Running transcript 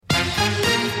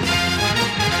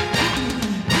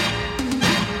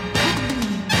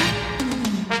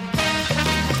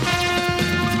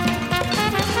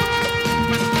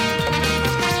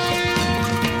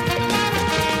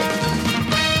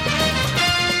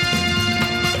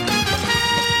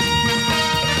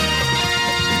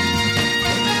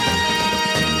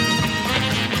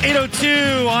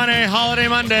6:02 on a holiday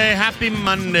Monday. Happy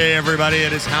Monday, everybody.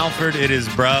 It is Halford. It is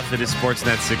Bruff. It is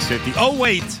Sportsnet 650. Oh,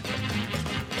 wait.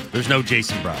 There's no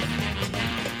Jason Bruff.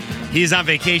 He's on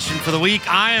vacation for the week.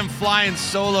 I am flying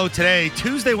solo today.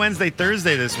 Tuesday, Wednesday,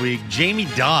 Thursday this week. Jamie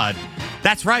Dodd.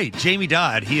 That's right. Jamie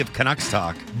Dodd. He of Canucks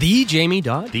Talk. The Jamie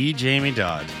Dodd? The Jamie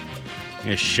Dodd. I'm going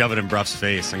to shove it in Bruff's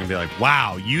face. I'm going to be like,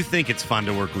 wow, you think it's fun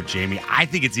to work with Jamie. I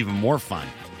think it's even more fun.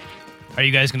 Are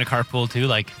you guys going to carpool too,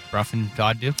 like Bruff and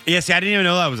Dodd do? Yeah, see, I didn't even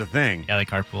know that was a thing. Yeah, they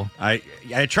carpool.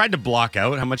 I tried to block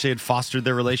out how much they had fostered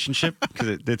their relationship because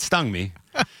it stung me.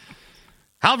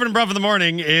 Halford and Bruff in the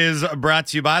Morning is brought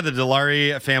to you by the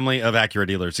Dilawri family of Acura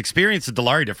dealers. Experience the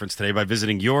Dilawri difference today by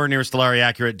visiting your nearest Dilawri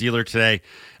Acura dealer today.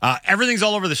 Everything's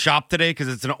all over the shop today because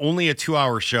it's only a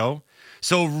 2-hour show.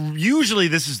 So usually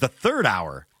this is the third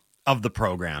hour of the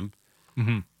program.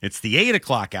 Mm-hmm. It's the 8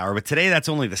 o'clock hour, but today that's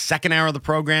only the second hour of the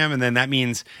program, and then that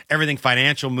means everything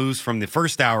financial moves from the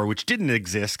first hour, which didn't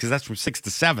exist because that's from 6 to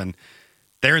 7.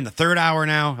 They're in the third hour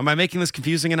now. Am I making this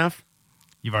confusing enough?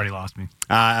 You've already lost me.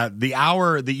 The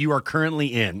hour that you are currently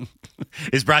in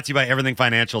is brought to you by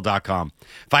everythingfinancial.com.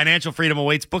 Financial freedom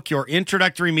awaits. Book your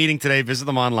introductory meeting today. Visit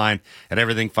them online at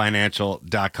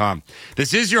everythingfinancial.com.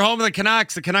 This is your home of the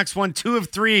Canucks. The Canucks won 2 of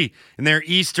 3 in their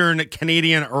Eastern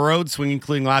Canadian road swing,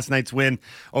 including last night's win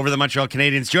over the Montreal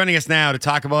Canadiens. Joining us now to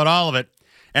talk about all of it,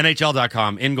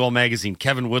 NHL.com, In Goal Magazine,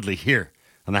 Kevin Woodley here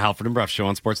on the Halford and Bruff Show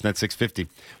on Sportsnet 650.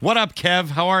 What up, Kev?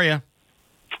 How are you?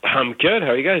 I'm good. How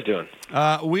are you guys doing?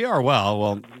 We are well.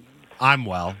 Well, I'm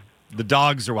well. The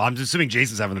dogs are well. I'm assuming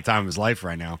Jason's having the time of his life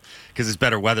right now because it's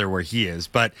better weather where he is.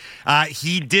 But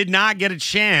he did not get a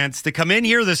chance to come in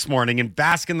here this morning and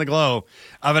bask in the glow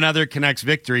of another Canucks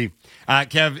victory.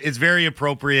 Kev, it's very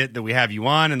appropriate that we have you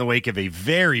on in the wake of a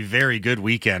very, very good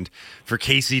weekend for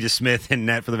Casey DeSmith in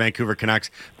net for the Vancouver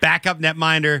Canucks. Backup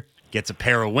netminder. Gets a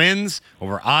pair of wins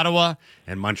over Ottawa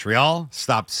and Montreal.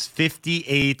 Stops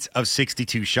 58 of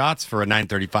 62 shots for a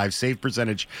 .935 save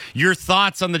percentage. Your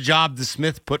thoughts on the job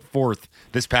DeSmith put forth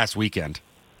this past weekend?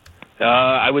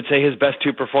 I would say his best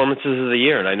 2 performances of the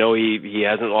year, and I know he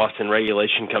hasn't lost in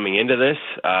regulation coming into this,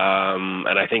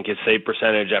 and I think his save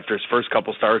percentage after his first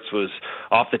couple starts was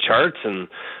off the charts, and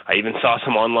I even saw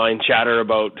some online chatter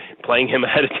about playing him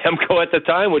ahead of Demko at the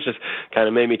time, which just kind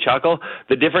of made me chuckle.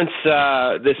 The difference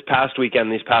this past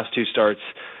weekend, these past 2 starts,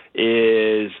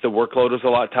 is the workload was a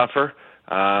lot tougher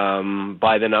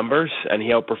by the numbers, and he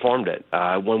outperformed it.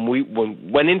 When we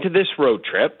went into this road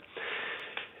trip,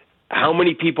 how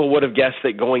many people would have guessed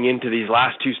that going into these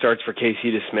last 2 starts for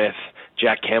Casey DeSmith,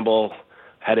 Jack Campbell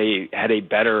had a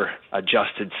better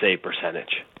adjusted save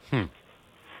percentage?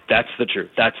 That's the truth.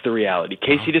 That's the reality.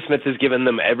 Casey DeSmith has given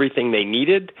them everything they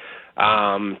needed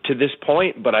to this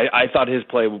point, but I thought his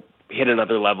play hit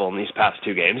another level in these past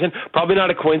 2 games. And probably not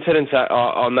a coincidence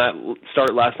on that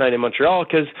start last night in Montreal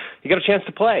because he got a chance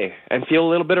to play and feel a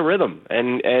little bit of rhythm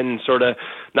and sort of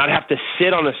not have to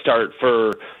sit on a start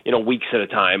for weeks at a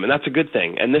time. And that's a good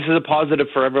thing. And this is a positive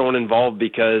for everyone involved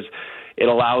because it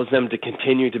allows them to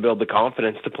continue to build the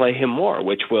confidence to play him more,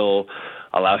 which will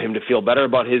allow him to feel better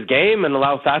about his game and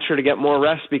allow Thatcher to get more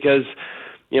rest because,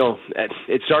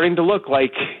 it's starting to look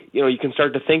like, you can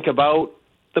start to think about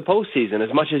the postseason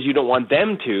as much as you don't want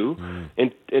them to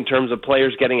in terms of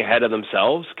players getting ahead of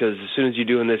themselves, because as soon as you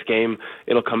do in this game,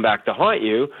 it'll come back to haunt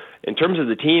you. In terms of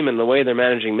the team and the way they're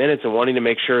managing minutes and wanting to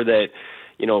make sure that,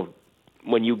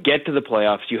 when you get to the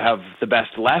playoffs, you have the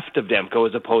best left of Demko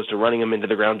as opposed to running him into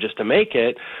the ground just to make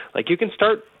it, like you can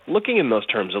start looking in those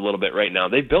terms a little bit right now.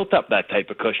 They've built up that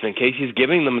type of cushion, and Casey's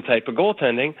giving them a type of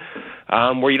goaltending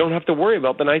where you don't have to worry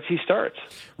about the nights he starts.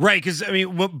 Right, because,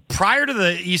 prior to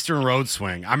the Eastern Road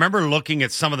swing, I remember looking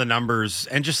at some of the numbers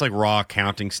and just like raw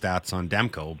counting stats on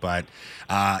Demko, but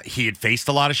he had faced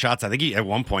a lot of shots. I think at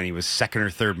one point he was second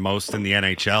or third most in the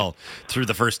NHL through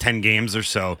the first 10 games or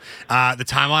so. The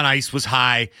time on ice was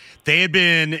high. They had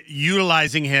been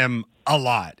utilizing him a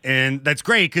lot, and that's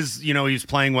great because he was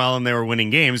playing well and they were winning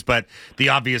games, but the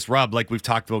obvious rub, like we've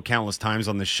talked about countless times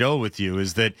on the show with you,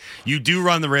 is that you do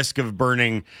run the risk of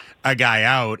burning a guy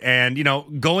out, and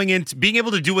going into being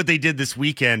able to do what they did this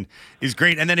weekend is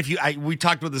great. And then we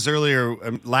talked about this earlier,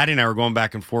 Laddie and I were going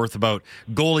back and forth about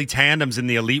goalie tandems in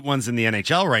the elite ones in the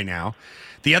NHL right now.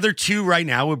 The other 2 right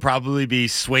now would probably be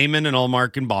Swayman and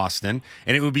Ullmark in Boston,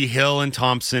 and it would be Hill and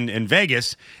Thompson in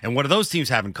Vegas. And what do those teams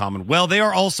have in common? Well, they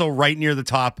are also right near the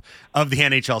top of the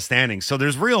NHL standings. So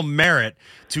there's real merit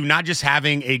to not just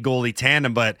having a goalie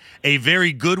tandem, but a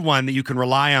very good one that you can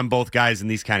rely on both guys in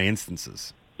these kind of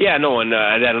instances. Yeah, no, and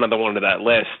I'd add another one to that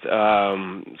list.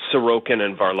 Sorokin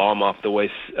and Varlamov, the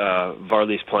way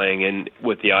Varley's playing in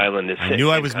with the Island is. I knew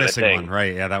I was missing one,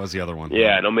 right? Yeah, that was the other one.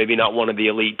 Yeah, no, maybe not one of the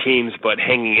elite teams, but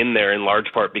hanging in there in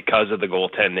large part because of the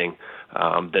goaltending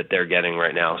that they're getting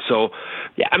right now. So,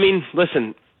 yeah, I mean,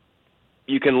 listen,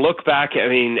 you can look back. I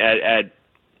mean, at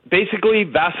basically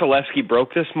Vasilevsky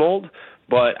broke this mold.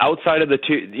 But outside of the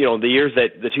 2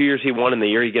 years he won and the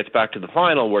year he gets back to the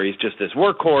final, where he's just this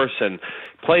workhorse and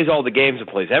plays all the games and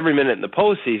plays every minute in the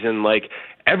postseason, like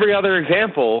every other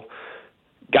example,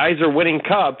 guys are winning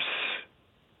cups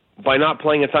by not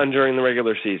playing a ton during the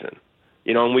regular season.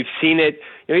 And we've seen it.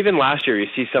 Even last year, you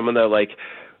see some of the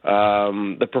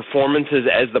the performances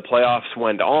as the playoffs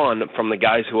went on from the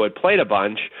guys who had played a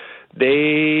bunch.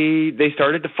 They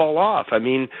started to fall off. I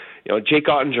mean, Jake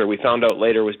Ottinger, we found out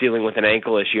later, was dealing with an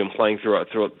ankle issue and playing throughout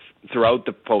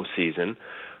the postseason.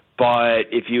 But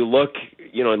if you look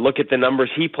at the numbers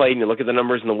he played, and you look at the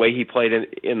numbers and the way he played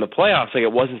in the playoffs,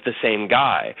 it wasn't the same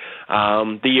guy.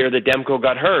 The year that Demko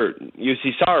got hurt,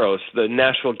 UC Saros, the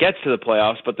Nashville gets to the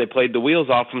playoffs, but they played the wheels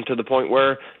off him to the point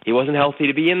where he wasn't healthy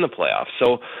to be in the playoffs.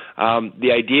 So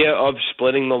the idea of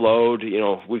splitting the load,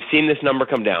 we've seen this number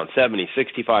come down, 70,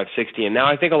 65, 60, and now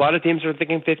I think a lot of teams are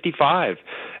thinking 55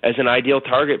 as an ideal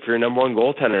target for your number one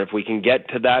goaltender. If we can get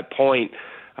to that point,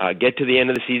 get to the end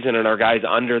of the season and our guys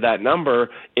under that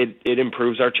number, it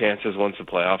improves our chances once the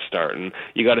playoffs start. And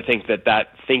you got to think that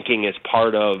thinking is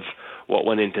part of what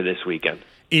went into this weekend.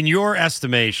 In your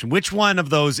estimation, which one of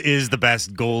those is the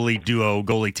best goalie duo,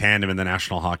 goalie tandem in the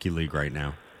National Hockey League right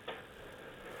now?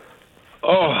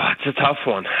 Oh, it's a tough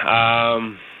one. I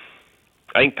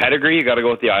think pedigree, you got to go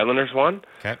with the Islanders one.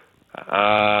 Okay.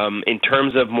 In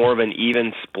terms of more of an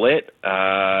even split,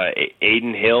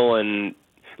 Aiden Hill and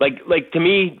Like to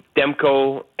me,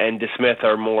 Demko and DeSmith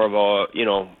are more of a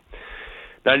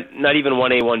not even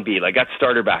 1A 1B. Like that's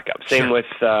starter backup. Same with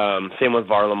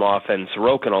Varlamov and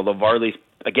Sorokin. Although Varley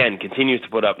again continues to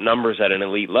put up numbers at an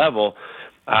elite level.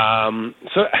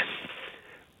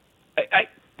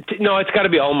 No, it's got to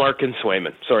be Ullmark and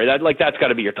Swayman. Sorry, that's got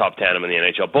to be your top tandem in the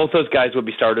NHL. Both those guys would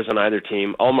be starters on either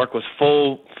team. Ullmark was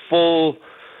full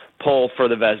pull for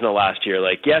the Vezina last year.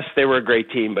 Yes, they were a great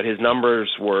team, but his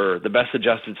numbers were the best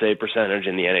adjusted save percentage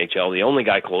in the NHL. The only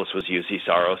guy close was UC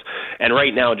Saros. And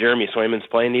right now, Jeremy Swayman's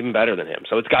playing even better than him.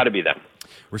 So it's got to be them.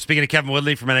 We're speaking to Kevin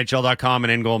Woodley from NHL.com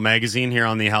and In Goal Magazine here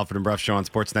on the Halford and Bruff Show on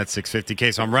Sportsnet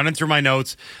 650K. So I'm running through my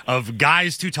notes of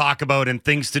guys to talk about and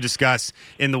things to discuss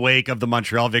in the wake of the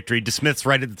Montreal victory. DeSmith's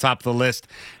right at the top of the list.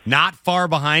 Not far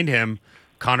behind him,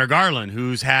 Connor Garland,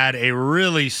 who's had a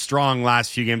really strong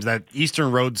last few games. That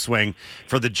Eastern Road swing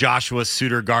for the Joshua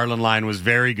Suter-Garland line was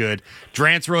very good.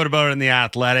 Drance wrote about it in The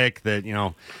Athletic that,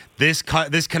 this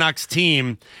Canucks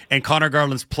team and Connor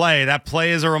Garland's play, that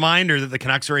play is a reminder that the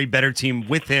Canucks are a better team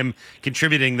with him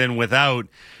contributing than without.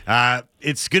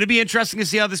 It's going to be interesting to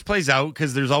see how this plays out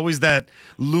because there's always that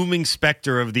looming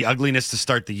specter of the ugliness to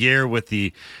start the year with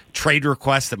the trade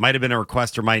request that might have been a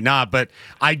request or might not. But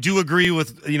I do agree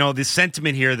with the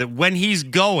sentiment here that when he's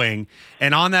going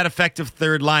and on that effective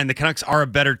third line, the Canucks are a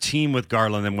better team with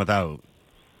Garland than without.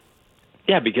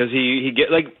 Yeah, because he get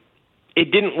it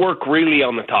didn't work really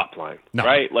on the top line,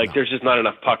 right? There's just not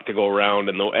enough puck to go around,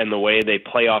 and the way they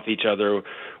play off each other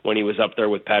when he was up there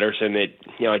with Pettersson, it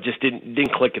just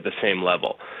didn't click at the same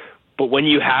level. But when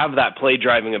you have that play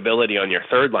driving ability on your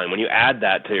third line, when you add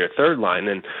that to your third line,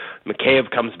 and Mikheyev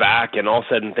comes back, and all of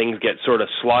a sudden things get sort of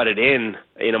slotted in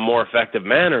a more effective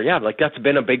manner. Yeah, that's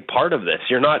been a big part of this.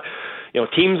 You're not.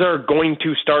 Teams are going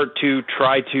to start to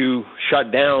try to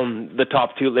shut down the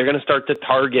top two. They're going to start to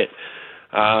target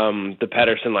the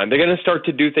Pettersson line. They're going to start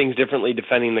to do things differently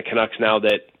defending the Canucks now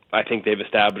that I think they've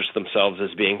established themselves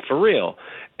as being for real.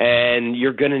 And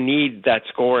you're going to need that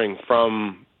scoring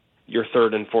from your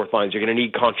third and fourth lines. You're going to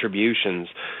need contributions.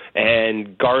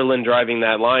 And Garland driving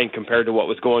that line compared to what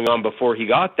was going on before he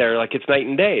got there, it's night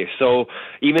and day. So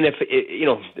even if,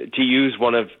 to use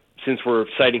since we're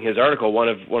citing his article, one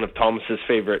of Thomas's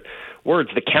favorite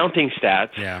words, the counting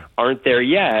stats aren't there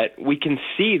yet. We can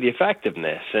see the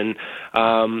effectiveness. And,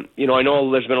 I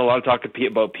know there's been a lot of talk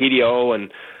about PDO,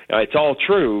 and it's all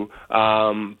true.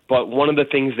 But one of the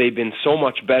things they've been so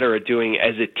much better at doing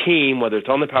as a team, whether it's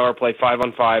on the power play,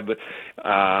 5-on-5, but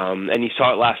and you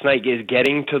saw it last night, is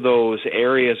getting to those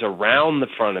areas around the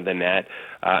front of the net.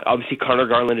 Obviously, Connor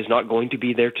Garland is not going to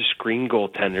be there to screen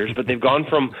goaltenders, but they've gone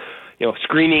from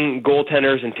screening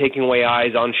goaltenders and taking away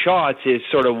eyes on shots is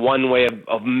sort of one way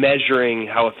of measuring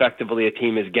how effectively a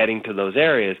team is getting to those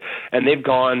areas. And they've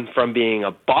gone from being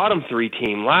a bottom 3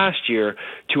 team last year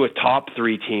to a top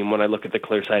 3 team when I look at the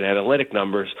ClearSight analytic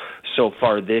numbers so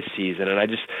far this season. And I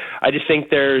just think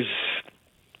there's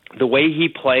the way he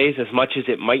plays, as much as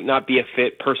it might not be a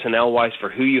fit personnel-wise for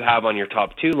who you have on your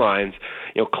top 2 lines,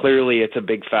 clearly it's a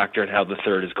big factor in how the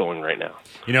third is going right now.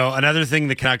 Another thing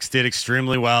the Canucks did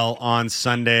extremely well on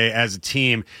Sunday as a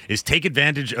team is take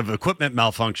advantage of equipment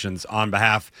malfunctions on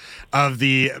behalf of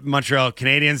the Montreal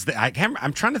Canadiens.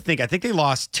 I'm trying to think. I think they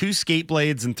lost 2 skate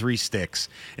blades and 3 sticks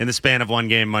in the span of one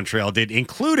game. Montreal did,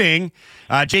 including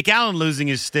Jake Allen losing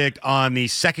his stick on the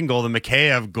second goal, the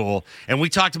Mikheyev goal. And we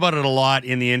talked about it a lot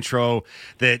in the intro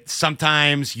that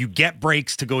sometimes you get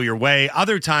breaks to go your way.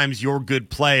 Other times your good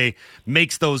play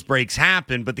makes those breaks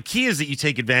happen. But the key is that you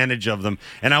take advantage of them.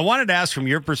 And I wanted to ask from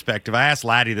your perspective, I asked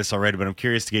Laddie this already, but I'm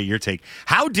curious to get your take.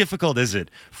 How difficult is it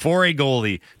for a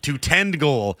goalie to tend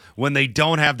goal when they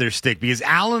don't have their stick? Because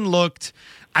Allen looked,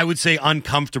 I would say,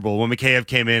 uncomfortable when Mikheyev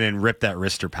came in and ripped that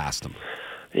wrister past him.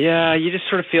 Yeah, you just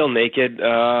sort of feel naked.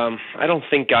 I don't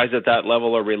think guys at that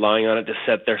level are relying on it to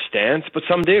set their stance, but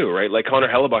some do, right? Like Connor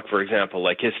Hellebuck, for example.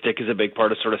 Like his stick is a big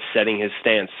part of sort of setting his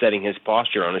stance, setting his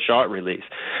posture on a shot release.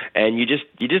 And you just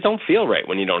don't feel right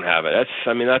when you don't have it.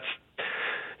 That's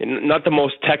not the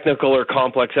most technical or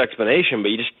complex explanation, but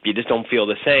you just don't feel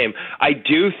the same. I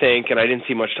do think, and I didn't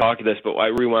see much talk of this, but I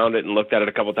rewound it and looked at it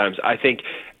a couple times. I think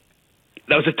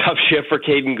that was a tough shift for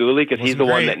Caden Gooley because he's the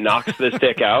one that knocks the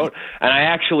stick out. And I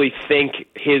actually think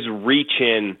his reach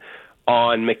in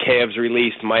on Mikheyev's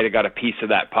release might have got a piece of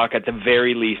that puck. At the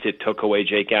very least, it took away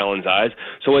Jake Allen's eyes.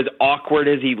 So as awkward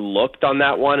as he looked on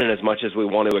that one, and as much as we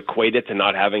want to equate it to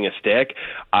not having a stick,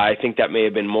 I think that may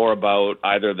have been more about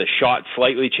either the shot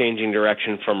slightly changing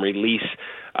direction from release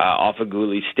off of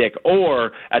Gooley's stick,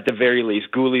 or at the very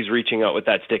least, Gooley's reaching out with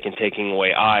that stick and taking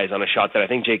away eyes on a shot that I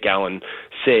think Jake Allen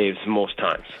saves most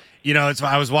times.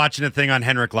 I was watching a thing on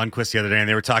Henrik Lundqvist the other day, and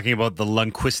they were talking about the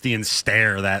Lundqvistian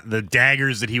stare, that the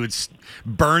daggers that he would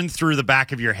burn through the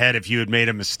back of your head if you had made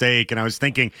a mistake. And I was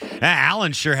thinking,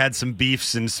 Allen sure had some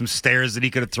beefs and some stares that he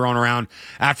could have thrown around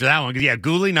after that one. Because,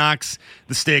 Gooley knocks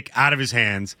the stick out of his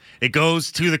hands. It goes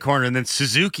to the corner, and then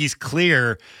Suzuki's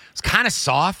clear. It's kind of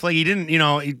soft. Like he didn't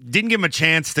give him a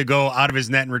chance to go out of his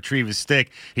net and retrieve his stick.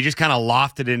 He just kind of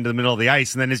lofted it into the middle of the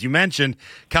ice. And then, as you mentioned,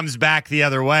 comes back the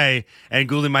other way, and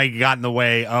Gooley might have gotten in the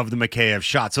way of the Mikheyev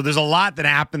shot. So there's a lot that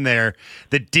happened there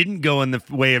that didn't go in the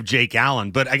way of Jake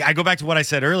Allen. But I go back to what I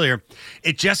said earlier.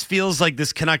 It just feels like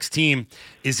this Canucks team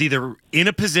is either in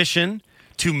a position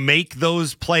to make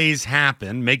those plays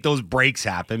happen, make those breaks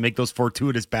happen, make those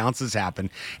fortuitous bounces happen.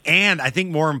 And I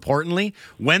think more importantly,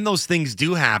 when those things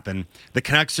do happen, the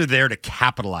Canucks are there to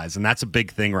capitalize, and that's a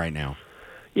big thing right now.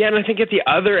 Yeah, and I think at the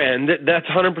other end, that's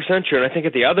 100% true. And I think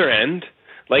at the other end,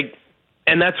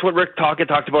 and that's what Rick Tocchet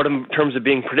talked about in terms of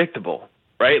being predictable,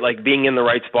 right? Like being in the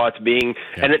right spots, and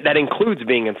that includes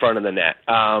being in front of the net,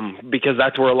 because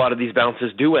that's where a lot of these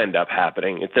bounces do end up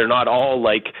happening. If they're not all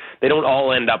they don't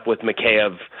all end up with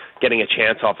Mikheyev getting a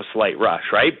chance off a slight rush,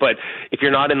 right? But if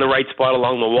you're not in the right spot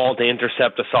along the wall to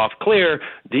intercept a soft clear,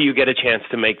 do you get a chance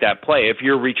to make that play? If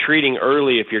you're retreating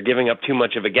early, if you're giving up too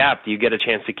much of a gap, do you get a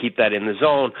chance to keep that in the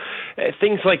zone?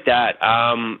 Things like that.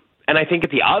 And I think at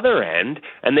the other end,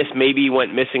 and this maybe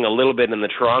went missing a little bit in the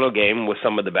Toronto game with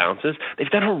some of the bounces, they've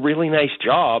done a really nice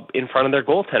job in front of their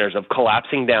goaltenders of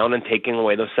collapsing down and taking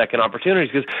away those second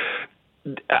opportunities. Because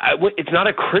it's not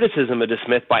a criticism of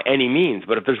DeSmith by any means,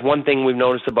 but if there's one thing we've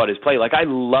noticed about his play, I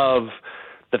love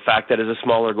the fact that as a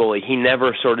smaller goalie, he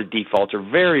never sort of defaults, or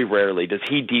very rarely does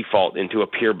he default into a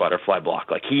pure butterfly block.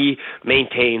 He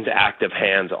maintains active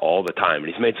hands all the time,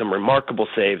 and he's made some remarkable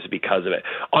saves because of it.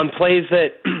 On plays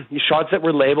that, shots that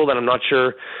were labeled, and I'm not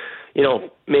sure,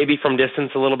 maybe from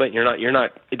distance a little bit,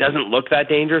 it doesn't look that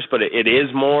dangerous, but it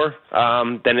is more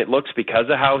than it looks because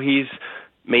of how he's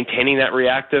maintaining that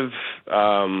reactive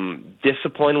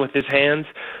discipline with his hands.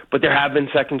 But there have been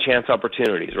second chance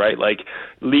opportunities, right?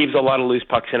 Leaves a lot of loose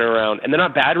pucks in and around. And they're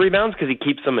not bad rebounds because he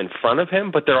keeps them in front of him,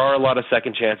 but there are a lot of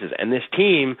second chances. And this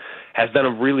team has done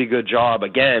a really good job,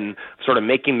 again, sort of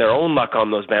making their own luck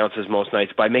on those bounces most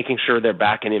nights by making sure they're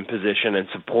back and in position and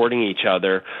supporting each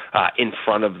other in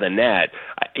front of the net.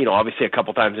 Obviously a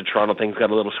couple times in Toronto, things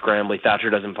got a little scrambly. Thatcher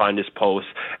doesn't find his post,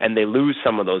 and they lose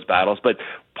some of those battles. But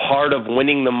part of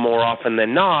winning them more often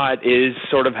than not is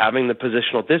sort of having the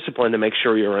positional discipline to make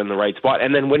sure you're in the right spot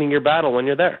and then winning your battle when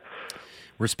you're there.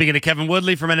 We're speaking to Kevin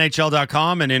Woodley from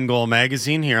NHL.com and In Goal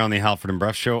Magazine here on the Halford and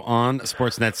Bruff Show on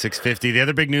Sportsnet 650. The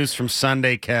other big news from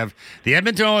Sunday, Kev, the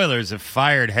Edmonton Oilers have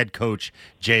fired head coach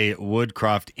Jay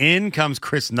Woodcroft. In comes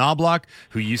Chris Knobloch,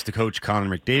 who used to coach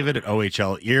Connor McDavid at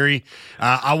OHL Erie.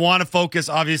 I want to focus,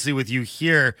 obviously, with you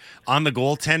here on the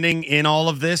goaltending in all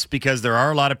of this, because there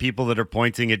are a lot of people that are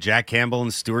pointing at Jack Campbell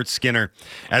and Stuart Skinner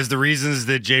as the reasons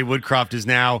that Jay Woodcroft is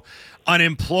now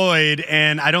unemployed,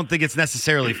 and I don't think it's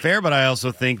necessarily fair, but I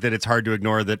also think that it's hard to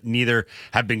ignore that neither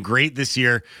have been great this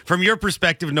year. From your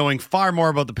perspective, knowing far more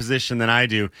about the position than I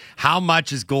do, how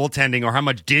much is goaltending, or how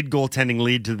much did goaltending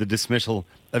lead to the dismissal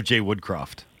of Jay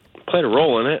Woodcroft? Played a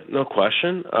role in it, no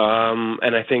question,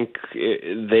 and I think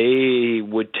they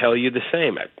would tell you the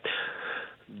same.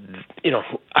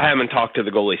 I haven't talked to the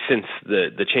goalie since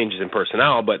the changes in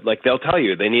personnel, but they'll tell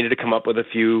you they needed to come up with a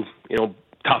few,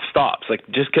 tough stops.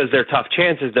 Just because they're tough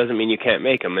chances doesn't mean you can't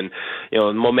make them. And,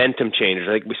 momentum changes.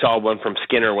 We saw one from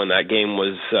Skinner when that game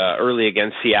was early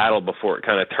against Seattle before it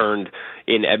kind of turned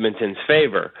in Edmonton's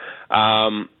favor.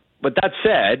 But that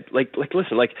said,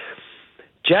 listen,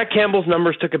 Jack Campbell's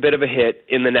numbers took a bit of a hit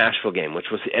in the Nashville game, which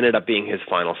ended up being his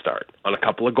final start on a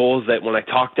couple of goals that when I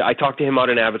talked to him out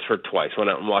in Abbotsford twice, went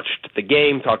out and watched the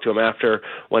game, talked to him after,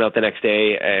 went out the next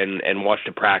day and watched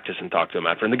a practice and talked to him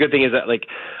after. And the good thing is that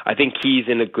I think he's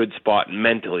in a good spot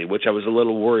mentally, which I was a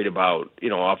little worried about,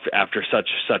 after such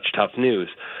tough news.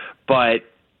 But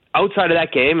outside of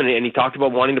that game, and he talked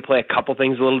about wanting to play a couple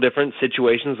things a little different,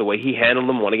 situations, the way he handled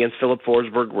them, one against Philip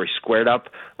Forsberg where he squared up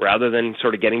rather than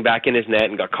sort of getting back in his net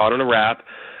and got caught on a wrap.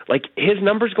 His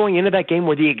numbers going into that game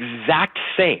were the exact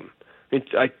same.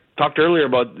 I talked earlier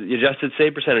about the adjusted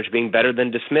save percentage being better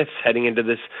than DeSmith's heading into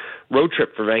this road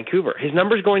trip for Vancouver. His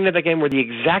numbers going into that game were the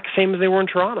exact same as they were in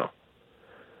Toronto.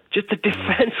 Just the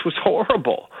defense was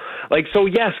horrible. So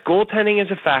yes, goaltending is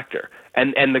a factor.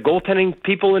 And the goaltending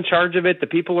people in charge of it, the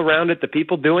people around it, the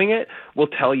people doing it will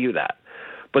tell you that.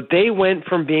 But they went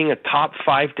from being a top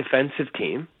 5 defensive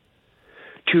team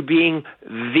to being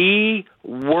the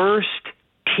worst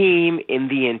team in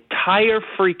the entire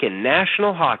freaking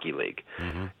National Hockey League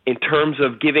in terms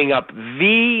of giving up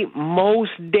the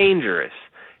most dangerous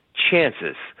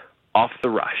chances off the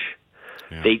rush.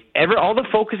 Yeah. All the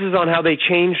focus is on how they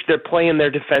changed their play in their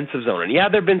defensive zone. And yeah,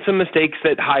 there have been some mistakes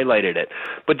that highlighted it.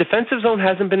 But defensive zone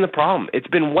hasn't been the problem. It's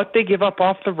been what they give up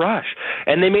off the rush.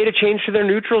 And they made a change to their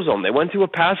neutral zone. They went to a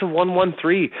passive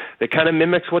 1-1-3 that kind of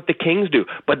mimics what the Kings do.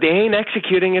 But they ain't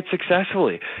executing it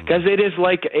successfully because it is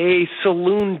like a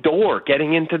saloon door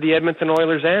getting into the Edmonton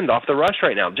Oilers' end off the rush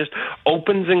right now. Just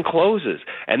opens and closes.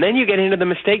 And then you get into the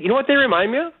mistake. You know what they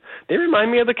remind me of? They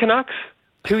remind me of the Canucks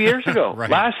 2 years ago, right.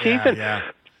 Last season,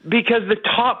 because the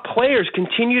top players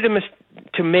continue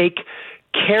to make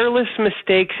careless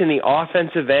mistakes in the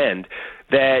offensive end.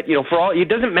 That it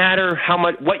doesn't matter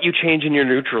what you change in your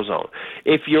neutral zone.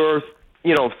 If you're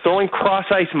throwing cross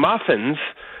ice muffins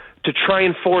to try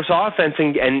and force offense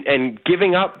and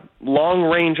giving up long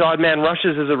range odd man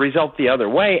rushes as a result the other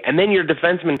way, and then your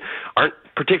defensemen aren't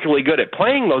particularly good at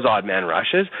playing those odd man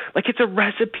rushes, it's a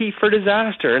recipe for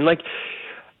disaster. And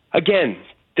again,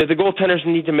 do the goaltenders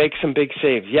need to make some big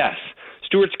saves? Yes.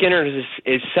 Stuart Skinner is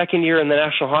his second year in the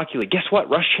National Hockey League. Guess what?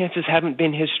 Rush chances haven't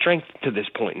been his strength to this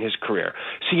point in his career.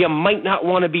 So you might not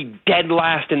want to be dead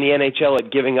last in the NHL at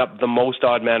giving up the most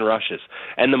odd man rushes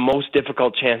and the most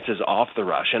difficult chances off the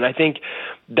rush. And I think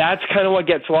that's kind of what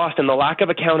gets lost, and the lack of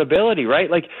accountability, right?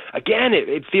 Again,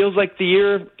 it feels like the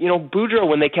year, Boudreau,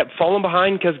 when they kept falling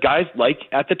behind because guys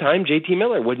at the time, JT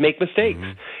Miller would make mistakes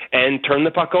and turn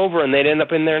the puck over and they'd end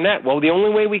up in their net. Well, the only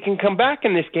way we can come back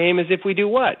in this game is if we do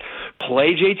what?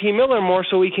 Play JT Miller more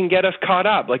so he can get us caught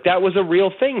up. That was a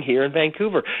real thing here in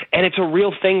Vancouver, and it's a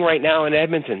real thing right now in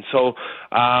Edmonton. So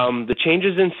the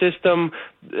changes in system,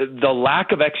 the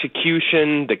lack of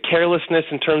execution, the carelessness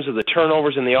in terms of the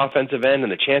turnovers in the offensive end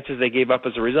and the chances they gave up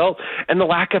as a result, and the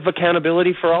lack of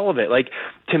accountability for all of it.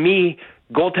 To me,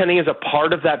 goaltending is a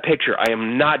part of that picture. I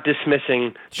am not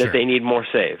dismissing that they need more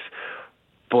saves.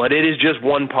 But it is just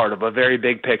one part of a very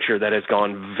big picture that has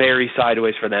gone very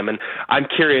sideways for them. And I'm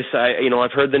curious,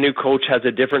 I've heard the new coach has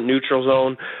a different neutral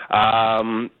zone.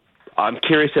 I'm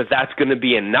curious if that's going to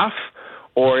be enough,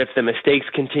 or if the mistakes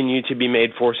continue to be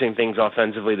made forcing things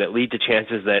offensively that lead to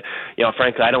chances that,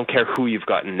 frankly, I don't care who you've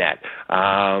got in net.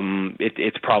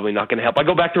 It's probably not going to help. I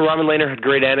go back to Robin Lehner, had a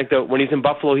great anecdote. When he's in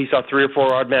Buffalo, he saw 3 or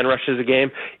 4 odd man rushes a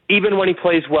game. Even when he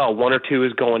plays well, 1 or 2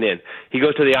 is going in. He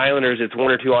goes to the Islanders, it's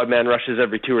 1 or 2 odd man rushes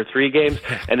every 2 or 3 games,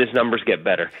 and his numbers get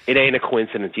better. It ain't a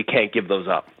coincidence. You can't give those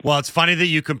up. Well, it's funny that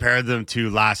you compared them to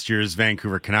last year's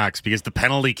Vancouver Canucks because the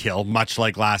penalty kill, much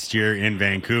like last year in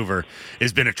Vancouver,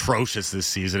 has been atrocious this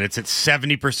season. It's at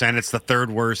 70%. It's the third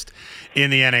worst in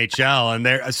the NHL.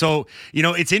 And so,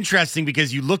 it's interesting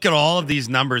because you look at all of these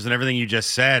numbers and everything you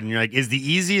just said, and you're like, is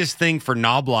the easiest thing for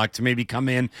Knobloch to maybe come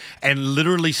in and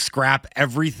literally scrap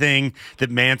everything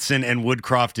that Manson and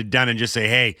Woodcroft had done and just say,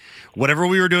 hey, whatever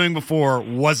we were doing before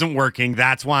wasn't working.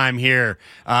 That's why I'm here.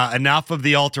 Enough of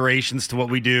the alterations to what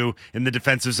we do in the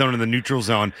defensive zone and the neutral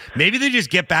zone. Maybe they just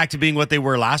get back to being what they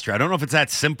were last year. I don't know if it's that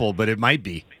simple, but it might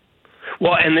be.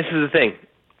 Well, and this is the thing.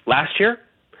 Last year,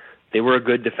 they were a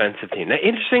good defensive team. Now,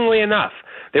 interestingly enough,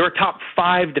 they were a top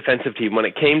 5 defensive team when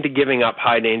it came to giving up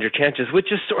high danger chances,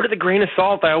 which is sort of the grain of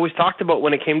salt I always talked about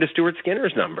when it came to Stuart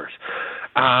Skinner's numbers.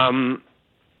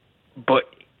 But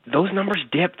those numbers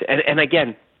dipped, and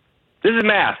again, this is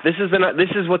math. This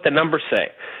is what the numbers say.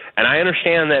 And I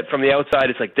understand that from the outside,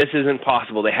 it's like, this isn't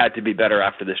possible. They had to be better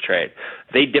after this trade.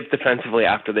 They dipped defensively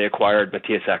after they acquired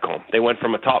Matthias Ekholm. They went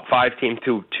from a top 5 team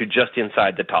to just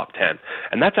inside the top 10.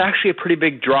 And that's actually a pretty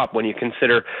big drop when you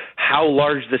consider how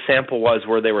large the sample was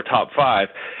where they were top 5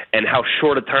 and how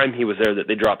short a time he was there that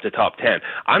they dropped to top 10.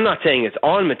 I'm not saying it's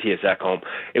on Matthias Ekholm.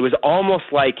 It was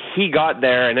almost like he got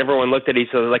there and everyone looked at each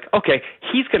other like, okay,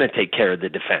 he's going to take care of the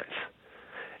defense.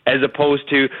 As opposed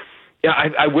to,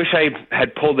 I wish I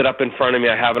had pulled it up in front of me.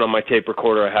 I have it on my tape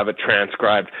recorder. I have it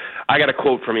transcribed. I got a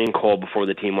quote from Ian Cole before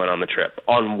the team went on the trip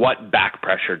on what back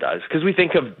pressure does. Because we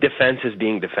think of defense as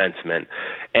being defensemen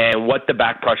and what the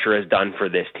back pressure has done for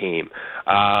this team.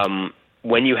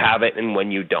 When you have it and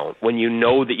when you don't. When you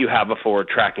know that you have a forward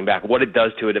tracking back, what it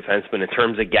does to a defenseman in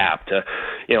terms of gap, to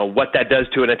what that does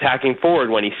to an attacking forward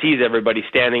when he sees everybody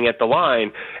standing at the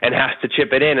line and has to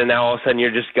chip it in, and now all of a sudden you're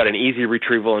just got an easy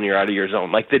retrieval and you're out of your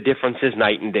zone. Like, the difference is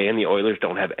night and day, and the Oilers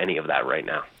don't have any of that right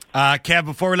now. Kev,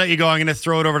 before we let you go, I'm going to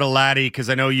throw it over to Laddie because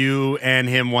I know you and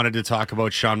him wanted to talk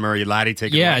about Sean Murray. Laddie,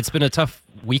 take it away. Yeah, it's been a tough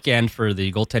weekend for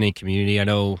the goaltending community. I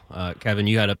know, Kevin,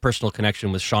 you had a personal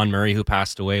connection with Sean Murray, who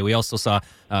passed away. We also saw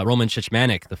Roman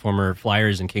Cicmanek, the former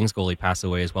Flyers and Kings goalie, pass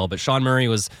away as well. But Sean Murray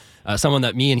was someone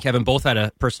that me and Kevin both had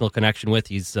a personal connection with.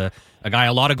 He's a guy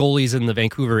a lot of goalies in the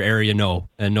Vancouver area know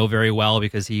very well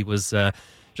because he was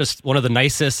just one of the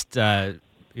nicest,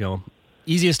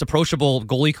 easiest approachable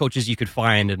goalie coaches you could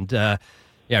find. And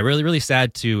really, really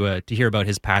sad to hear about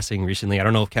his passing recently. I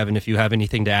don't know, Kevin, if you have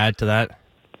anything to add to that.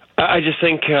 I just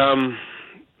think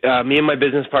me and my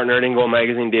business partner at InGoal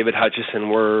Magazine, David Hutchison,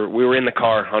 we were in the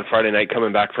car on Friday night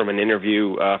coming back from an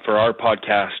interview for our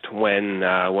podcast when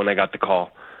I got the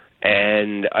call.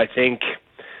 And I think,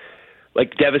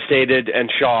 like, devastated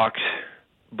and shocked.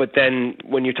 But then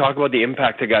when you talk about the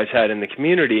impact the guy's had in the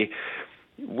community,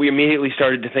 we immediately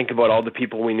started to think about all the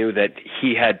people we knew that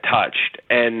he had touched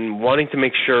and wanting to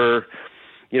make sure,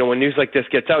 when news like this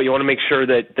gets out, you want to make sure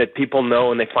that people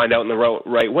know and they find out in the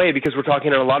right way, because we're talking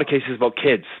in a lot of cases about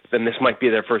kids, and this might be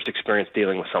their first experience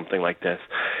dealing with something like this.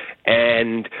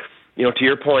 And, to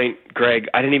your point, Greg,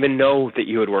 I didn't even know that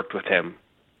you had worked with him,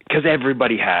 because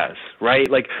everybody has, right?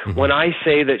 Like, when I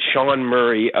say that Sean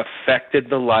Murray affected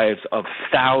the lives of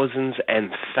thousands and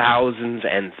thousands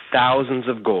and thousands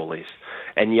of goalies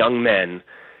and young men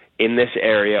in this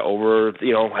area over,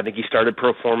 I think he started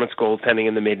performance goaltending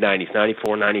in the mid-90s,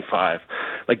 94, 95.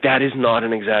 Like, that is not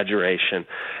an exaggeration.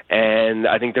 And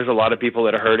I think there's a lot of people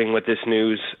that are hurting with this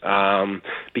news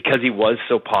because he was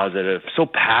so positive, so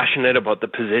passionate about the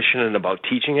position and about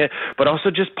teaching it, but also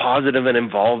just positive and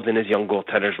involved in his young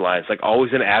goaltenders' lives. Like,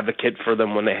 always an advocate for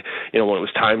them when they, when it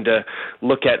was time to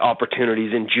look at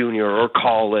opportunities in junior or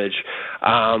college.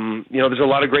 There's a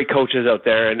lot of great coaches out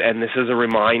there, and this is a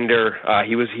reminder.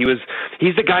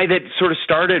 He's the guy that sort of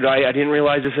started. I didn't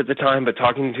realize this at the time, but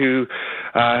talking to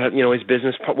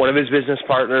one of his business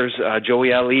partners,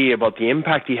 Joey Ali, about the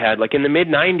impact he had. Like, in the mid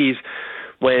 '90s,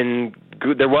 when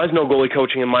there was no goalie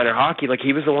coaching in minor hockey, like,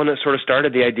 he was the one that sort of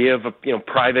started the idea of a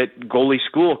private goalie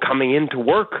school coming in to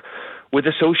work with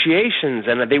associations,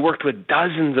 and they worked with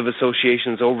dozens of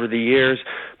associations over the years.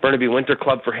 Burnaby Winter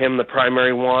Club for him, the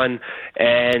primary one,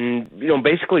 and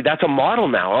basically that's a model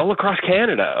now all across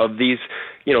Canada of these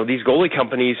these goalie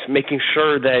companies making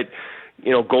sure that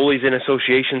goalies and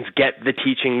associations get the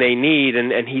teaching they need,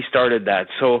 and he started that.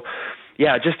 So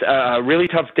yeah, just a really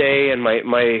tough day, and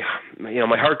my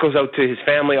heart goes out to his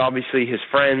family, obviously his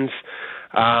friends,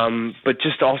 but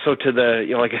just also to the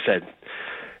like I said,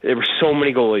 there were so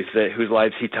many goalies whose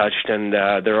lives he touched, and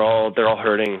they're all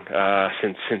hurting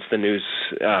since the news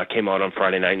came out on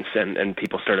Friday night and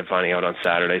people started finding out on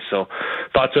Saturday. So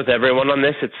thoughts with everyone on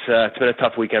this. It's been a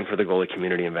tough weekend for the goalie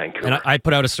community in Vancouver. And I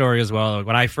put out a story as well.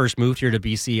 When I first moved here to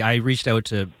BC, I reached out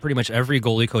to pretty much every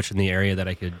goalie coach in the area that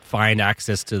I could find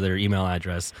access to their email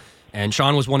address. And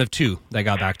Sean was one of two that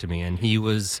got back to me. And he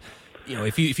was,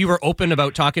 if you were open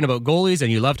about talking about goalies and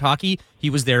you loved hockey, he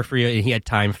was there for you and he had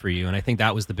time for you. And I think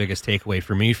that was the biggest takeaway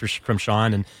for me from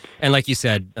Sean. And like you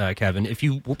said, Kevin, if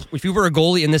you were a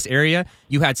goalie in this area,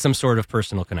 you had some sort of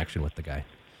personal connection with the guy.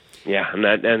 Yeah, and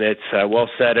it's well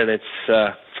said, and it's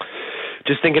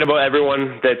just thinking about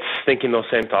everyone that's thinking those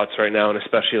same thoughts right now, and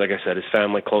especially, like I said, his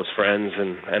family, close friends,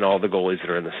 and all the goalies that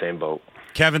are in the same boat.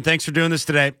 Kevin, thanks for doing this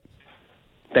today.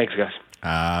 Thanks, guys.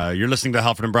 You're listening to the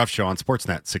Halford and Bruff Show on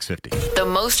Sportsnet 650. The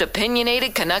most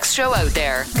opinionated Canucks show out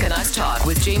there. Canucks Talk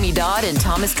with Jamie Dodd and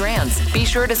Thomas Drance. Be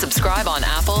sure to subscribe on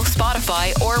Apple,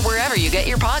 Spotify, or wherever you get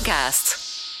your podcasts.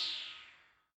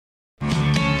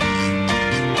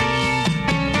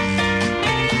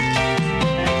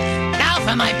 Now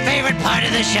for my favorite part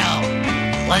of the show.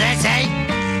 What did I say?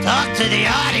 Talk to the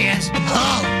audience.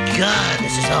 Oh, God,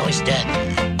 this is always dead.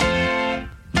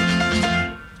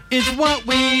 It's what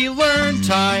we learn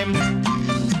time.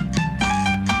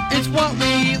 It's what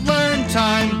we learn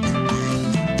time.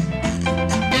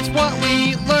 It's what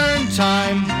we learn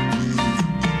time.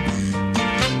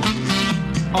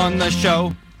 On the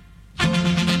show.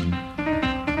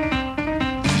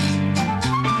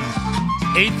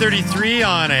 8:33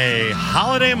 on a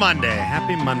holiday Monday.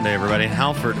 Happy Monday, everybody.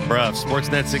 Halford, Bruff,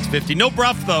 Sportsnet 650. No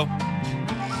Bruff, though.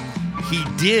 He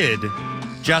did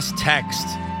just text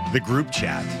the group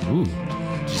chat. Ooh.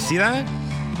 Did you see that?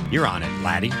 You're on it,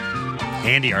 laddie.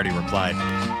 Andy already replied.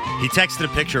 He texted a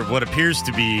picture of what appears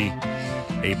to be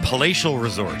a palatial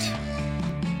resort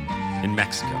in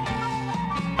Mexico.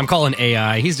 I'm calling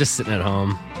AI. He's just sitting at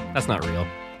home. That's not real.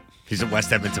 He's at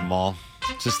West Edmonton Mall.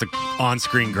 Just the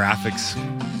on-screen graphics.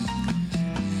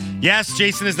 Yes,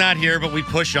 Jason is not here, but we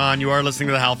push on. You are listening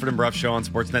to the Halford and Bruff Show on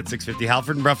Sportsnet 650.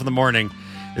 Halford and Bruff in the morning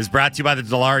is brought to you by the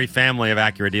Dilawri family of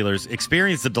Acura dealers.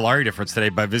 Experience the Dilawri difference today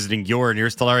by visiting your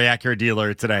nearest Dilawri Acura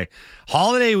dealer today.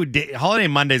 Holiday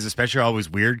Mondays especially are always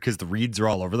weird because the reads are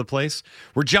all over the place.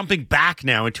 We're jumping back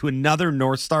now into another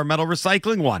North Star Metal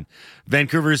Recycling one.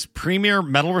 Vancouver's premier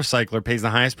metal recycler pays the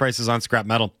highest prices on scrap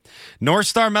metal. North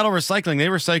Star Metal Recycling, they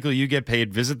recycle, you get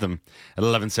paid. Visit them at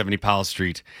 1170 Powell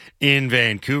Street in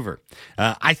Vancouver.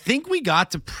 I think we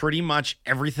got to pretty much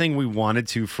everything we wanted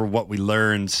to for what we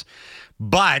learned.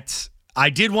 But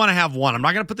I did want to have one. I'm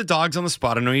not going to put the dogs on the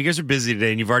spot. I know you guys are busy today,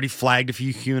 and you've already flagged a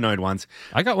few humanoid ones.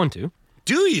 I got one, too.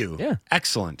 Do you? Yeah.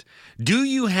 Excellent. Do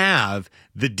you have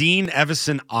the Dean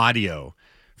Evison audio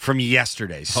from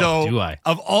yesterday? So, do I?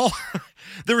 Of all,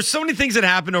 there were so many things that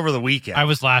happened over the weekend. I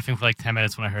was laughing for like 10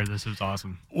 minutes when I heard this. It was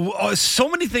awesome. So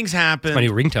many things happened. Funny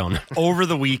ringtone. Over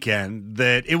the weekend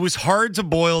that it was hard to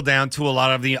boil down to a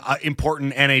lot of the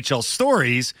important NHL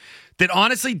stories that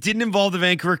honestly didn't involve the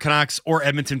Vancouver Canucks or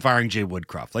Edmonton firing Jay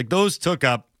Woodcroft. Like, those took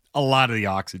up a lot of the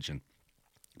oxygen.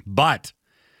 But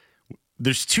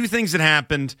there's two things that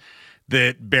happened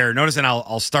that bear notice, and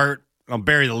I'll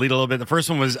bury the lead a little bit. The first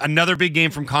one was another big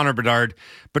game from Connor Bedard.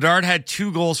 Bedard had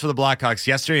 2 goals for the Blackhawks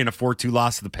yesterday in a 4-2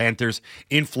 loss to the Panthers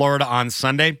in Florida on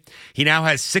Sunday. He now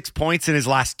has 6 points in his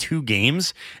last 2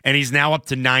 games, and he's now up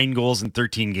to 9 goals in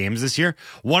 13 games this year.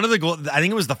 One of the goals, I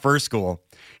think it was the first goal,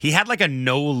 he had like a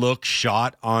no-look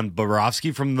shot on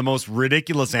Bobrovsky from the most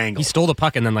ridiculous angle. He stole the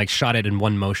puck and then like shot it in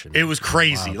one motion. It was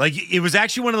crazy. Wow. Like, it was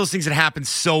actually one of those things that happened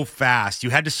so fast. You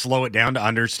had to slow it down to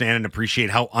understand and appreciate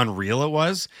how unreal it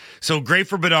was. So great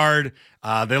for Bedard.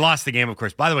 They lost the game, of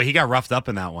course. By the way, he got roughed up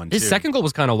in that one, His second goal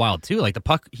was kind of wild, too. Like, the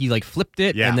puck, he like flipped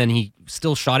it, and then he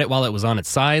still shot it while it was on its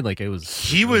side. Like, it was...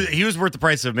 He was worth the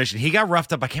price of admission. He got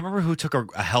roughed up. I can't remember who took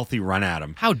a healthy run at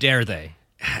him. How dare they?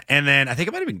 And then I think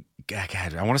it might have been,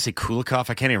 God, I want to say Kulikov.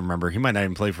 I can't even remember. He might not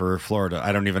even play for Florida.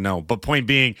 I don't even know. But point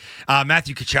being,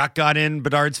 Matthew Tkachuk got in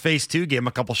Bedard's face too, gave him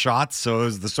a couple shots. So it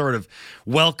was the sort of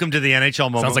welcome to the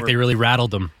NHL moment. Sounds like they really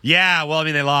rattled him. Yeah, well, I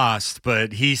mean, they lost,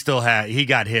 but he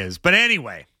got his. But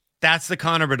anyway, that's the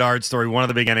Connor Bedard story, one of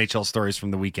the big NHL stories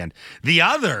from the weekend. The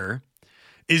other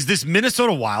is this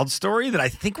Minnesota Wild story that I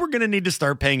think we're going to need to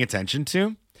start paying attention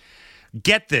to.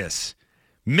 Get this.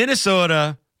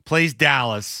 Minnesota plays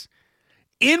Dallas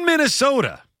in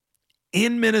Minnesota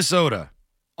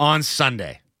on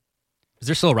Sunday. Is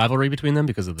there still a rivalry between them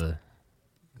because of the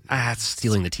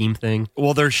stealing the team thing?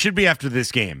 Well, there should be after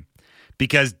this game,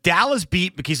 because Dallas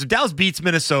beats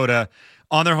Minnesota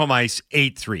on their home ice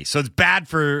 8-3. So it's bad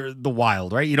for the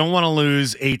Wild, right? You don't want to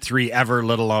lose 8-3 ever,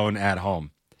 let alone at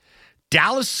home.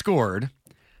 Dallas scored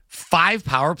 5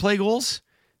 power play goals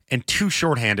and 2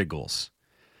 shorthanded goals.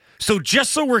 So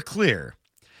just so we're clear,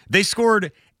 they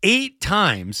scored 8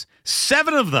 times.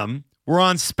 7 of them were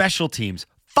on special teams.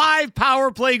 5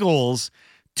 power play goals,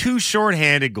 2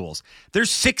 shorthanded goals. There's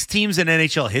 6 teams in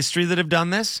NHL history that have done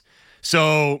this.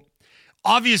 So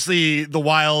obviously the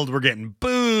Wild were getting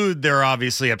booed. They're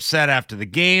obviously upset after the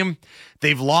game.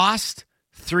 They've lost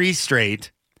 3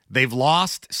 straight. They've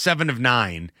lost 7 of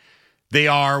 9. They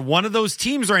are one of those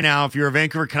teams right now, if you're a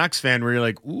Vancouver Canucks fan, where you're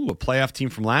like, ooh, a playoff team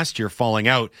from last year falling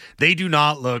out. They do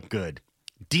not look good.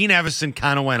 Dean Evison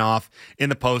kind of went off in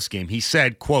the postgame. He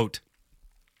said, quote,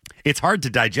 "It's hard to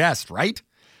digest, right?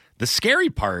 The scary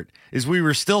part is we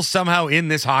were still somehow in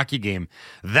this hockey game.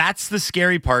 That's the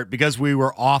scary part because we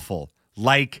were awful,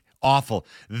 like awful."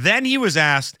 Then he was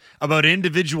asked about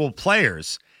individual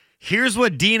players. Here's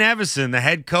what Dean Evison, the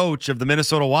head coach of the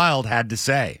Minnesota Wild, had to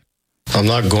say. I'm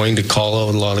not going to call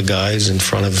out a lot of guys in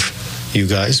front of you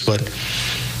guys, but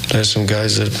there's some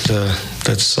guys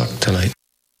that suck tonight.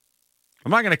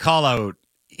 I'm not going to call out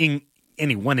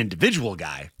any one individual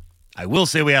guy. I will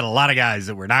say we had a lot of guys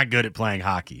that were not good at playing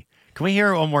hockey. Can we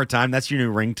hear it one more time? That's your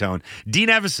new ringtone. Dean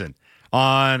Evison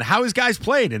on how his guys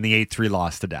played in the 8-3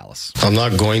 loss to Dallas. I'm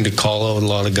not going to call out a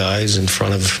lot of guys in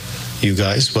front of you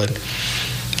guys, but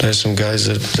there's some guys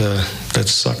that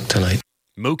suck tonight.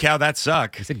 Mook, how that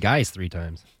suck. I said guys 3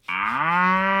 times.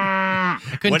 I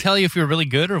couldn't tell you if we were really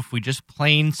good or if we just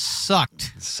plain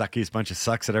sucked. Suckiest bunch of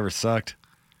sucks that ever sucked.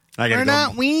 I gotta We're go.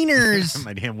 not wieners.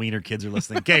 My damn wiener kids are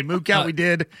listening. Okay, Mook, how we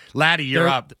did. Laddie, you're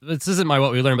up. This isn't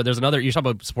what we learned, but there's another. You talk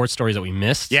about sports stories that we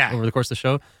missed over the course of the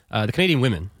show. The Canadian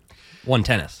women won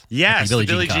tennis. Yes, the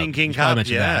Billie Jean King Cup.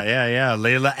 Yeah.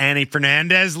 Leila Annie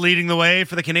Fernandez leading the way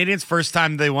for the Canadians. First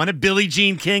time they won it. Billie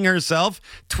Jean King herself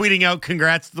tweeting out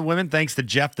congrats to the women. Thanks to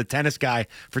Jeff, the tennis guy,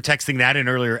 for texting that in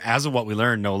earlier as of what we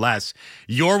learned, no less.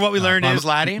 Your what we learned is,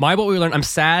 Laddie? My what we learned, I'm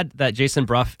sad that Jason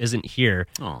Brough isn't here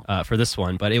for this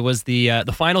one, but it was the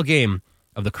final game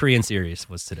of the Korean series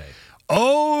was today.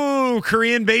 Oh,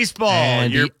 Korean baseball.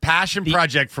 And your passion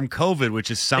project from COVID, which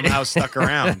is somehow stuck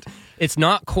around. It's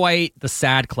not quite the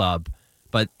sad club,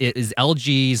 but it is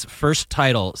LG's first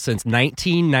title since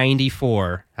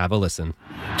 1994. Have a listen.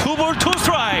 2볼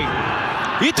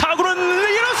 2스트라이크. 이 타구는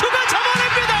이루수가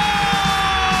잡아냅니다.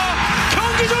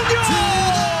 경기 종료.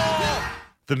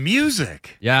 The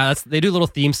music. Yeah, they do little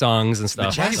theme songs and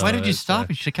stuff. Why did you stop?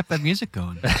 You should have kept that music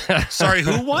going. Sorry,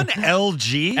 who won?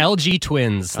 LG? LG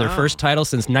Twins, their first title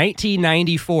since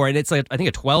 1994. And it's, I think,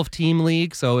 a 12-team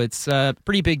league, so it's a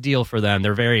pretty big deal for them.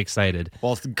 They're very excited.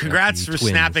 Well, congrats for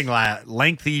snapping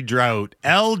lengthy drought.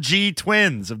 LG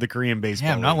Twins of the Korean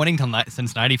baseball. Yeah, I'm not winning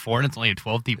since 94, and it's only a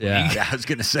 12-team league. Yeah, I was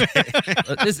going to say.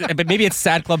 But maybe it's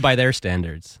sad club by their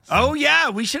standards. So. Oh, yeah,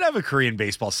 we should have a Korean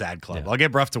baseball sad club. Yeah. I'll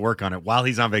get Bruff to work on it while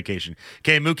he's on vacation.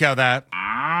 Okay, Mook, how that?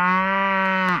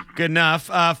 Good enough.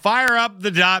 Fire up the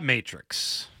dot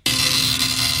matrix.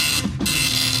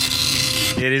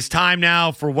 It is time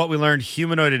now for What We Learned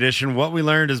Humanoid Edition. What We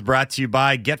Learned is brought to you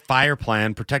by Get Fire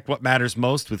Plan. Protect what matters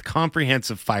most with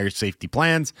comprehensive fire safety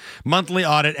plans, monthly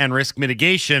audit, and risk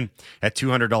mitigation at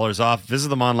 $200 off. Visit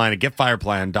them online at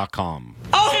getfireplan.com.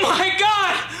 Oh my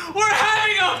God! We're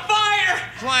having a fire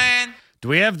plan. Do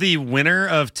we have the winner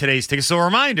of today's tickets? So a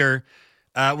reminder,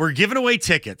 we're giving away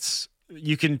tickets.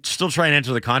 You can still try and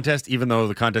enter the contest, even though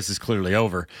the contest is clearly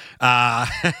over.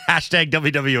 Hashtag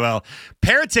WWL.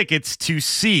 Pair of tickets to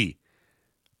see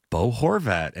Bo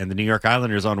Horvat and the New York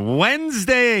Islanders on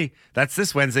Wednesday. That's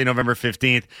this Wednesday, November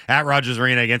 15th, at Rogers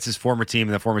Arena against his former team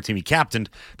and the former team he captained,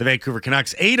 the Vancouver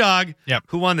Canucks. A-Dog,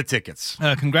 who won the tickets?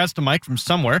 Congrats to Mike from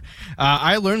somewhere.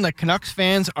 I learned that Canucks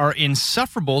fans are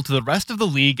insufferable to the rest of the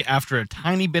league after a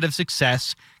tiny bit of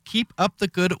success. Keep up the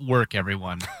good work,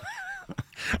 everyone.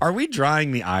 Are we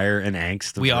drawing the ire and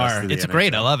angst? We are. It's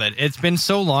great. I love it. It's been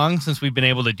so long since we've been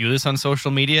able to do this on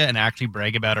social media and actually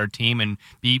brag about our team and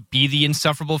be the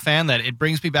insufferable fan that it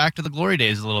brings me back to the glory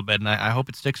days a little bit, and I hope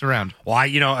it sticks around. Well,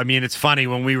 it's funny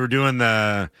when we were doing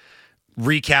the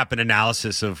recap and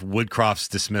analysis of Woodcroft's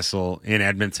dismissal in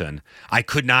Edmonton, I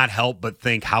could not help but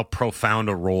think how profound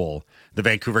a role the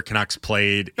Vancouver Canucks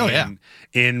played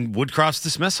in Woodcroft's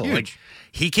dismissal. Huge. Like,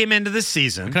 he came into this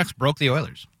season. The Canucks broke the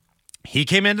Oilers. He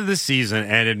came into this season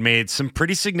and had made some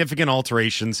pretty significant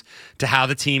alterations to how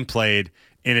the team played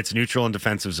in its neutral and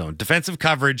defensive zone. Defensive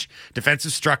coverage,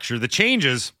 defensive structure. The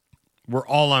changes were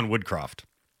all on Woodcroft.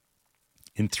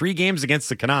 In 3 games against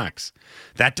the Canucks,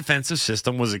 that defensive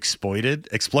system was exploited,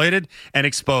 and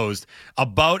exposed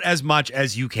about as much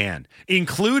as you can,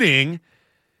 including,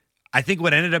 I think,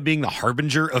 what ended up being the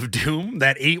harbinger of doom,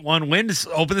 that 8-1 win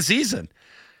to open the season.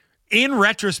 In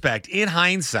retrospect, in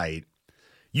hindsight,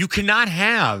 you cannot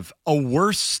have a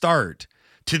worse start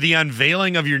to the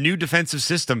unveiling of your new defensive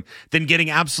system than getting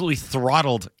absolutely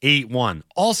throttled 8-1.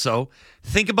 Also,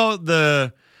 think about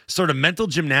the sort of mental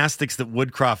gymnastics that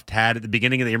Woodcroft had at the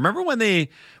beginning of the year. Remember when they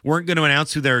weren't going to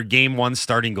announce who their game 1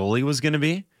 starting goalie was going to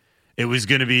be? It was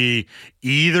going to be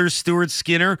either Stuart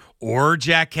Skinner or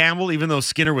Jack Campbell, even though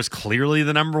Skinner was clearly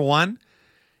the number 1.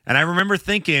 And I remember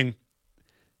thinking,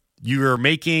 you're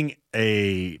making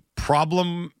a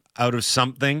problem out of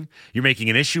something. You're making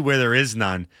an issue where there is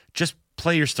none. Just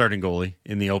play your starting goalie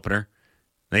in the opener.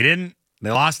 They didn't. They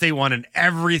lost 8-1 and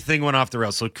everything went off the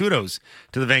rails. So kudos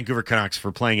to the Vancouver Canucks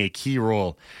for playing a key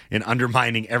role in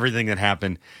undermining everything that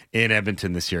happened in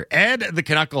Edmonton this year. Ed, the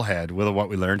Knucklehead, with a What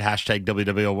We Learned, hashtag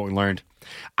WWO What We Learned.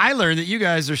 I learned that you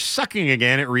guys are sucking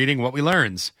again at reading What We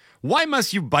Learns. Why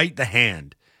must you bite the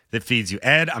hand that feeds you?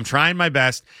 Ed, I'm trying my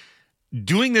best.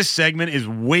 Doing this segment is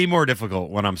way more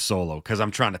difficult when I'm solo because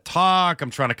I'm trying to talk. I'm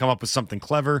trying to come up with something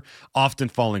clever, often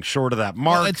falling short of that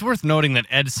mark. Well, it's worth noting that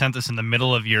Ed sent this in the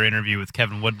middle of your interview with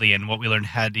Kevin Woodley, and What We Learned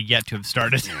had yet to have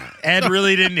started. Ed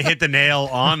really didn't hit the nail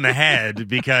on the head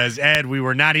because, Ed, we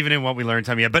were not even in What We Learned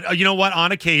time yet. But you know what?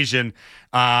 On occasion,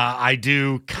 I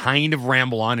do kind of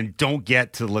ramble on and don't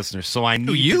get to the listeners, so I need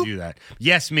to do that.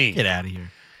 Yes, me. Get out of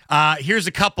here. Here's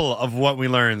a couple of What We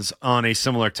Learns on a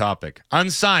similar topic.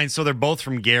 Unsigned, so they're both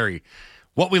from Gary.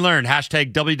 What We Learned,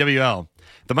 hashtag WWL.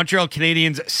 The Montreal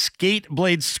Canadiens skate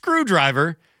blade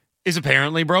screwdriver is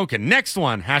apparently broken. Next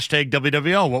one, hashtag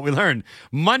WWL. What We Learned.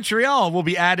 Montreal will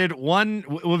be adding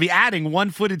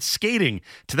one-footed skating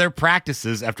to their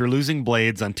practices after losing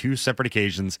blades on 2 separate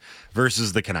occasions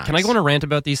versus the Canucks. Can I go on a rant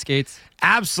about these skates?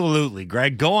 Absolutely,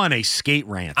 Greg. Go on a skate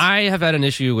rant. I have had an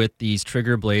issue with these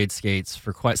trigger blade skates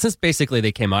for since basically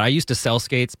they came out. I used to sell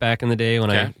skates back in the day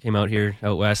when I came out here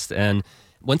out west, and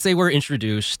once they were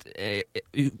introduced,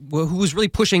 who was really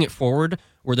pushing it forward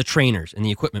were the trainers and the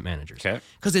equipment managers.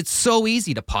 Because it's so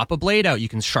easy to pop a blade out. You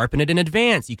can sharpen it in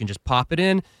advance. You can just pop it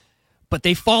in. But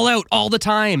they fall out all the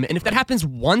time. And if that happens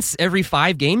once every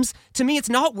 5 games, to me, it's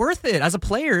not worth it. As a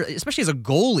player, especially as a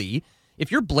goalie,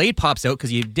 if your blade pops out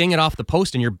because you ding it off the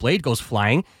post and your blade goes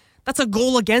flying, that's a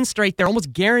goal against right there,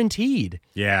 almost guaranteed.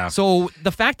 Yeah. So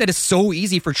the fact that it's so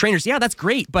easy for trainers, yeah, that's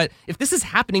great. But if this is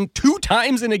happening 2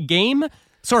 times in a game,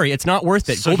 sorry, it's not worth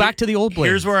it. So go back to the old blades.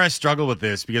 Here's where I struggle with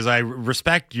this because I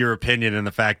respect your opinion and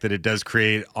the fact that it does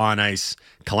create on-ice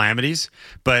calamities.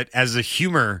 But as a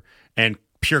humor and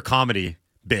pure comedy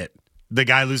bit, the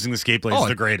guy losing the skate blade is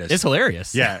the greatest. It's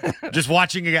hilarious. Yeah. Just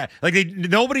watching a guy. Like,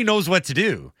 nobody knows what to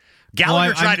do.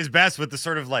 Gallagher tried his best with the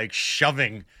sort of like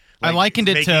shoving. I likened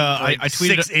it to I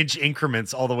tweeted 6-inch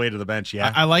increments all the way to the bench.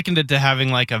 Yeah, I likened it to having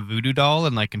like a voodoo doll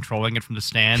and like controlling it from the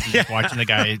stands and just watching the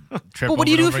guy trip. But what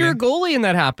do you do if you're a goalie and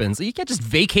that happens? You can't just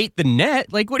vacate the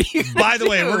net. Like, what do you? By the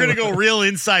way, we're gonna go real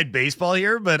inside baseball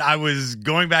here, but I was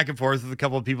going back and forth with a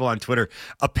couple of people on Twitter.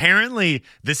 Apparently,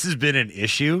 this has been an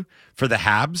issue for the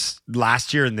Habs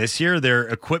last year and this year. Their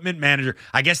equipment manager,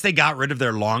 I guess they got rid of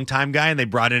their longtime guy and they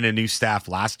brought in a new staff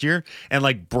last year, and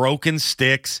like broken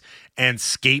sticks and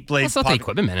skate blades. That's not the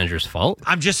equipment manager's fault.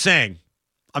 I'm just saying.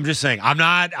 I'm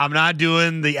not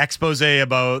doing the expose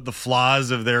about the flaws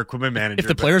of their equipment manager. If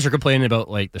the players are complaining about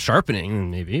like the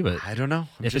sharpening, maybe, but I don't know.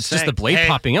 If it's just the blade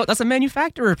popping out, that's a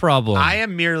manufacturer problem. I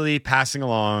am merely passing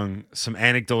along some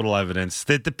anecdotal evidence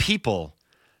that the people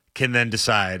can then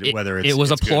decide whether it's. It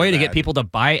was it's a ploy to get people to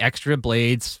buy extra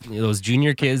blades. Those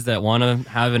junior kids that want to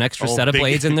have an extra set of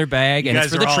blades in their bag, and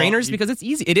it's for the trainers because it's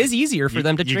easy. It is easier for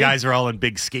them to train. You guys are all in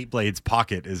big skate blades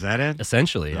pocket. Is that it?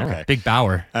 Essentially, yeah. Okay. Big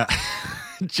Bauer.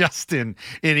 Justin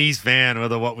in East Van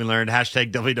with a What We Learned,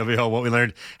 hashtag WWO What We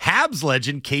Learned. Habs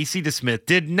legend Casey DeSmith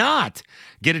did not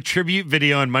get a tribute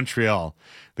video in Montreal.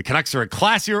 The Canucks are a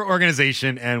classier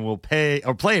organization and will play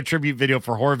a tribute video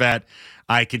for Horvat.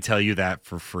 I can tell you that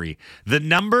for free. The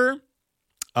number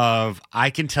of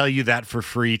I can tell you that for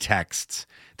free texts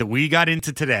that we got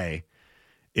into today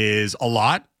is a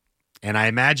lot. And I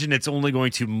imagine it's only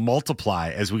going to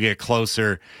multiply as we get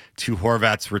closer to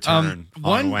Horvat's return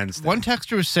on Wednesday. One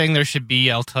texter was saying there should be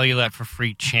I'll tell you that for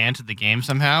free chant at the game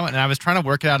somehow. And I was trying to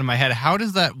work it out in my head. How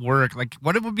does that work? Like,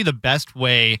 what would be the best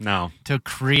way to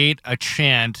create a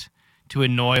chant to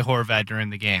annoy Horvat during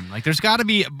the game? Like, there's got to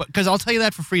be, because I'll tell you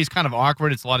that for free is kind of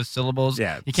awkward. It's a lot of syllables.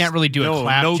 Yeah, you can't really do a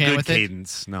clap no chant good with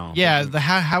cadence. it. No. Yeah,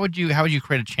 how would you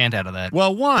create a chant out of that?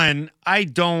 Well, one, I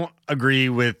don't agree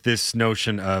with this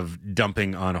notion of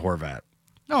dumping on Horvat.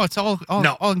 No, it's all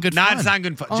in good fun. It's not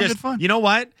good fun. All good fun. You know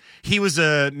what? He was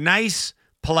a nice,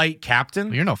 polite captain.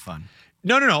 Well, you're no fun.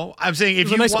 No. I'm saying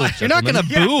if you nice want, you're not going to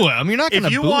boo him. You're not going to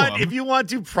boo him. If you want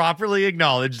to properly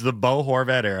acknowledge the Bo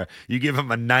Horvat era, you give him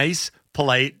a nice,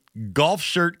 polite golf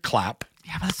shirt clap.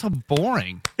 Yeah, but that's so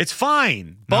boring. It's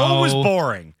fine. Bo was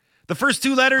boring. The first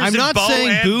two letters. I'm not Bo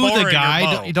saying boo the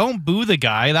guy. Bo. Don't boo the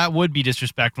guy. That would be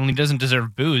disrespectful. He doesn't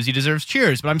deserve boos. He deserves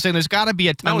cheers. But I'm saying there's got to be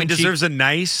a tongue. No, he deserves a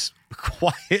nice,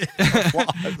 quiet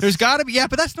applause. There's got to be,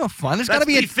 but that's no fun. There's got to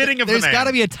be There's got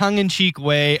to be a tongue-in-cheek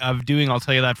way of doing. I'll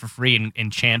tell you that for free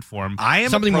in chant form. I am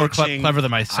something more clever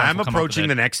than myself. I'm approaching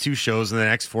the next two shows in the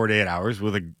next 4 to 8 hours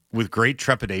with great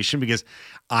trepidation because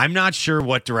I'm not sure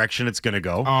what direction it's going to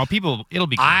go. Oh, it'll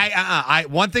be.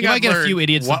 One thing you I've might get learned, a few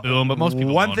idiots to boo him, but most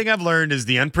people. One thing I've learned is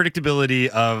the unpredictability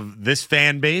of this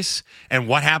fan base and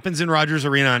what happens in Rogers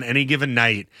Arena on any given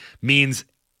night means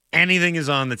anything is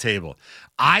on the table.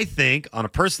 I think on a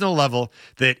personal level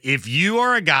that if you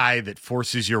are a guy that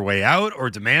forces your way out or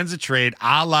demands a trade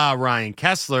a la Ryan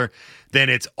Kessler, then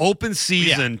it's open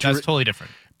season. That's totally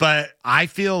different. But I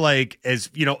feel like, as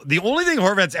you know, the only thing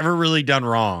Horvat's ever really done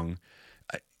wrong,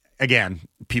 again,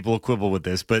 people will quibble with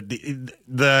this, but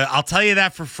the I'll tell you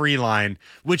that for free line,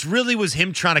 which really was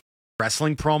him trying to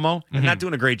wrestling promo and not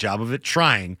doing a great job of it,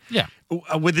 trying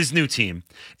with his new team.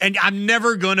 And I'm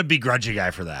never going to begrudge a guy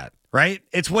for that, right?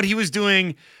 It's what he was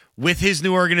doing with his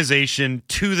new organization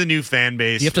to the new fan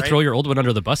base. You have to throw your old one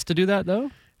under the bus to do that,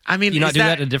 though? I mean, you not do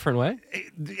that in a different way?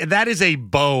 That is a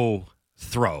Bo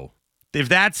throw. If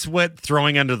that's what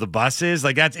throwing under the bus is,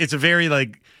 like it's a very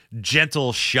like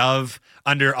gentle shove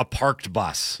under a parked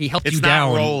bus. He helped it's you not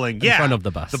down rolling. in front of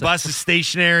the bus. The bus is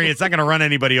stationary. It's not going to run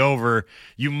anybody over.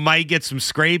 You might get some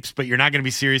scrapes, but you're not going to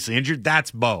be seriously injured.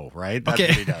 That's Bo, right? That's what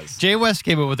he does. Jay West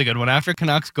came up with a good one. After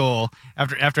Canucks goal,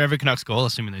 after every Canucks goal,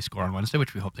 assuming they score on Wednesday,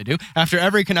 which we hope they do, after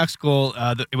every Canucks goal,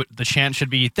 the chant should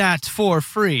be, "That's for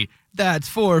free. That's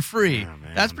for free." Oh,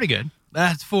 that's pretty good.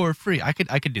 That's for free. I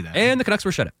could do that. And the Canucks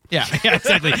were shut up. Yeah,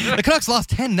 exactly. The Canucks lost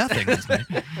 10-0 this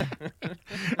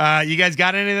night. You guys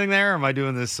got anything there? Or am I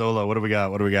doing this solo? What do we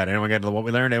got? Anyone got what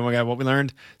we learned? Anyone got what we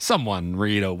learned? Someone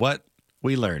read what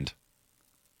we learned.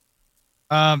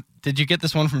 Did you get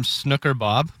this one from Snooker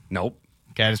Bob? Nope.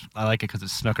 Okay, I like it because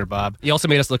it's Snooker Bob. He also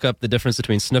made us look up the difference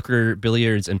between snooker,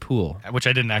 billiards, and pool. Which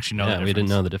I didn't actually know. Yeah, we didn't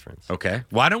know the difference. Okay.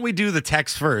 Why don't we do the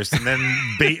text first and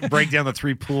then break down the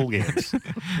 3 pool games?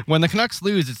 When the Canucks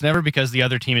lose, it's never because the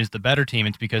other team is the better team.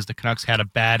 It's because the Canucks had a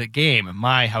bad game.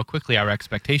 My, how quickly our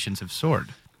expectations have soared.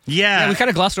 Yeah. We kind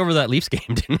of glossed over that Leafs game,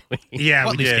 didn't we? Yeah,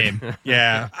 what we Leafs did. game?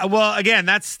 Yeah. Well, again,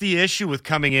 that's the issue with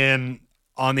coming in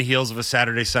on the heels of a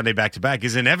Saturday, Sunday back-to-back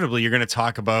is inevitably you're going to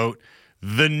talk about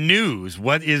the news.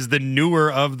 What is the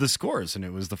newer of the scores? And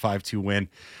it was the 5-2 win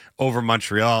over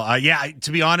Montreal.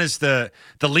 To be honest, the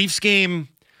Leafs game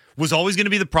was always going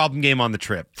to be the problem game on the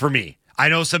trip for me. I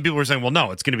know some people were saying, well,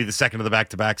 no, it's going to be the second of the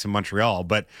back-to-backs in Montreal.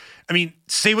 But, I mean,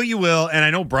 say what you will, and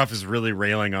I know Bruff is really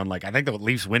railing on, I think the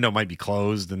Leafs window might be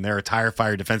closed, and they're a tire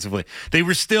fire defensively. They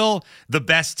were still the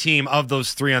best team of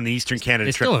those 3 on the Eastern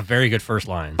Canada trip. Still a very good first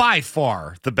line. By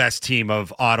far, the best team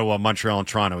of Ottawa, Montreal, and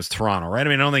Toronto is Toronto, right? I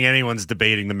mean, I don't think anyone's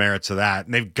debating the merits of that.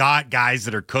 And they've got guys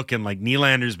that are cooking, like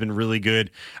Nylander's been really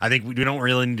good. I think we don't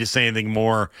really need to say anything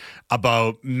more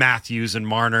about Matthews and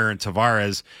Marner and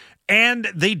Tavares. And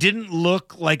they didn't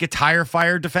look like a tire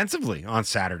fire defensively on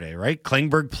Saturday, right?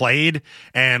 Klingberg played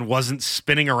and wasn't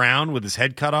spinning around with his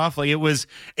head cut off. It was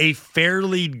a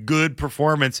fairly good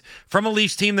performance from a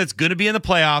Leafs team that's going to be in the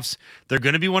playoffs. They're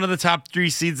going to be one of the top 3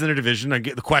 seeds in their division.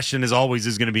 The question is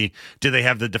always going to be, do they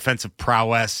have the defensive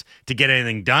prowess to get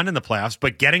anything done in the playoffs?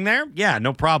 But getting there, yeah,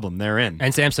 no problem. They're in.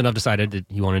 And Samsonov decided that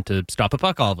he wanted to stop a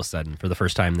puck all of a sudden for the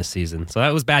first time this season. So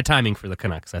that was bad timing for the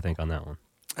Canucks, I think, on that one.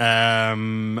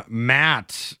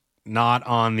 Matt, not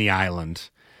on the island.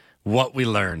 What we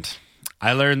learned.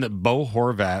 I learned that Bo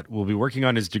Horvat will be working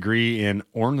on his degree in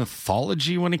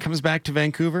ornithology when he comes back to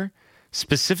Vancouver,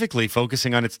 specifically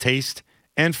focusing on its taste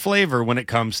and flavor when it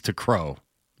comes to crow.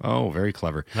 Oh, very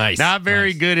clever. Nice. Not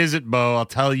very good, is it, Bo? I'll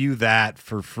tell you that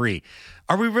for free.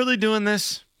 Are we really doing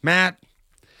this, Matt?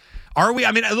 Are we?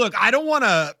 I mean, look, I don't want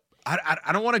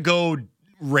to go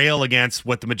rail against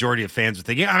what the majority of fans are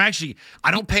thinking. I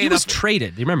don't pay He enough. was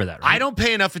traded. You remember that, right? I don't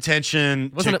pay enough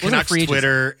attention Wasn't to a Canucks free agency.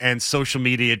 Twitter and social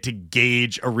media to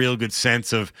gauge a real good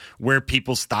sense of where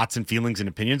people's thoughts and feelings and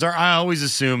opinions are. I always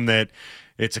assume that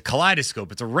it's a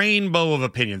kaleidoscope. It's a rainbow of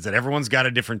opinions, that everyone's got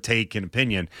a different take and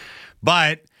opinion.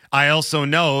 But I also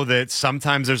know that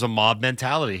sometimes there's a mob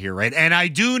mentality here, right? And I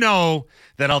do know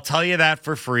that, I'll tell you that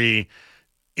for free,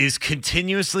 is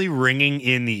continuously ringing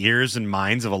in the ears and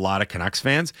minds of a lot of Canucks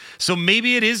fans. So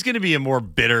maybe it is going to be a more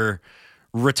bitter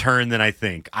return than I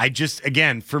think.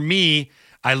 Again, for me,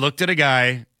 I looked at a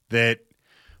guy that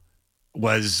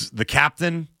was the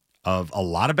captain of a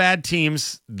lot of bad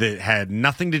teams that had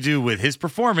nothing to do with his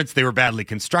performance. They were badly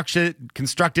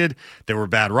constructed. There were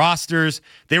bad rosters.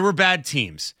 They were bad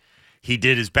teams. He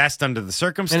did his best under the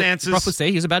circumstances. And Bruff would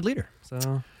say he's a bad leader.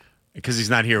 So because he's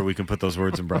not here, we can put those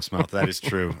words in Bruff's mouth. That is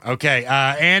true. Okay,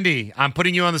 Andy, I'm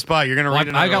putting you on the spot. You're going to read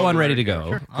another. I got one ready to go.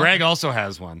 Sure. Greg also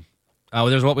has one.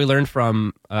 There's what we learned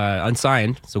from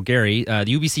Unsigned. So, Gary, the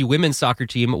UBC women's soccer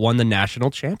team won the national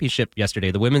championship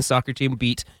yesterday. The women's soccer team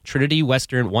beat Trinity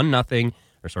Western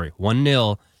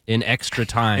 1-0 in extra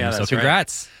time. Yeah, so,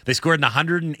 congrats. Right. They scored in the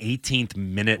 118th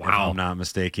minute, if I'm not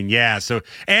mistaken. Yeah. So,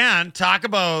 and talk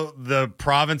about the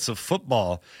province of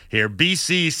football here.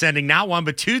 BC sending not one,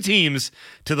 but two teams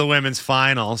to the women's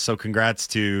final. So, congrats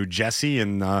to Jesse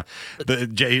and the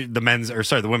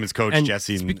women's coach,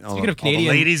 Jesse. And speaking of Canadian,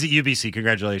 all the ladies at UBC,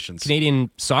 congratulations.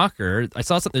 Canadian soccer, I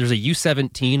saw something. There's a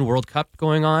U17 World Cup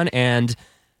going on, and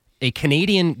a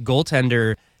Canadian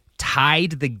goaltender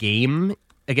tied the game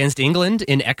against England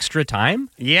in extra time?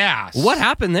 Yes. What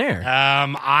happened there?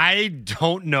 I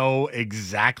don't know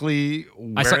exactly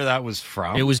where that was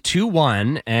from. It was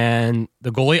 2-1, and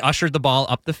the goalie ushered the ball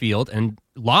up the field and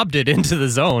lobbed it into the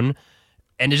zone,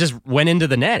 and it just went into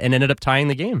the net and ended up tying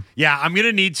the game. Yeah, I'm going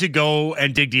to need to go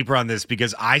and dig deeper on this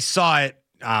because I saw it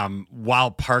while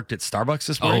parked at Starbucks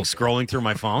this morning, scrolling through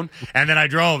my phone, and then I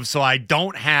drove, so I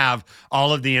don't have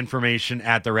all of the information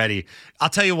at the ready. I'll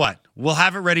tell you what, we'll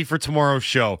have it ready for tomorrow's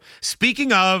show.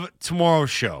 Speaking of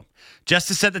tomorrow's show, just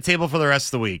to set the table for the rest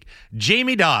of the week,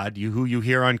 Jamie Dodd, who you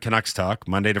hear on Canucks Talk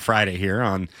Monday to Friday here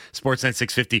on Sportsnet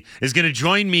 650, is going to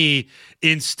join me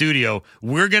in studio.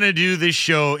 We're going to do this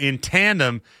show in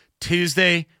tandem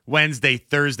Tuesday, Wednesday,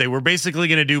 Thursday. We're basically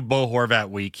going to do Bo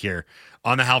Horvat week here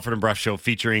on the Halford and Bruff Show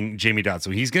featuring Jamie Dodd. So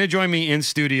he's going to join me in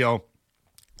studio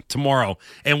tomorrow.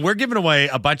 And we're giving away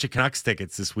a bunch of Canucks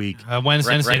tickets this week.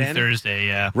 Wednesday and Thursday,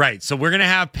 yeah. Right. So we're going to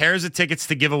have pairs of tickets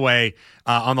to give away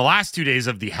on the last 2 days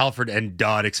of the Halford and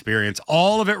Dodd experience.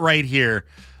 All of it right here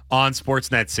on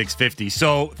Sportsnet 650.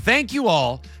 So thank you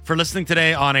all for listening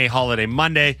today on a holiday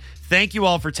Monday. Thank you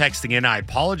all for texting in. I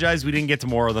apologize we didn't get to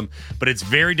more of them, but it's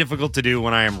very difficult to do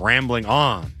when I am rambling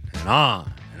on and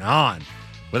on and on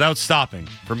without stopping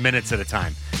for minutes at a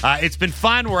time. It's been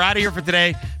fun. We're out of here for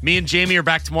today. Me and Jamie are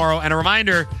back tomorrow. And a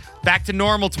reminder, back to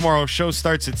normal tomorrow. Show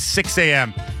starts at 6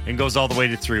 a.m. and goes all the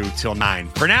way through till 9.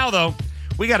 For now, though,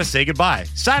 we got to say goodbye.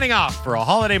 Signing off for a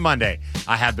holiday Monday.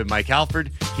 I have been Mike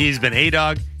Halford. He's been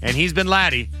A-Dog. And he's been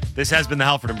Laddie. This has been the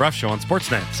Halford and Bruff Show on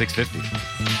Sportsnet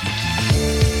 650.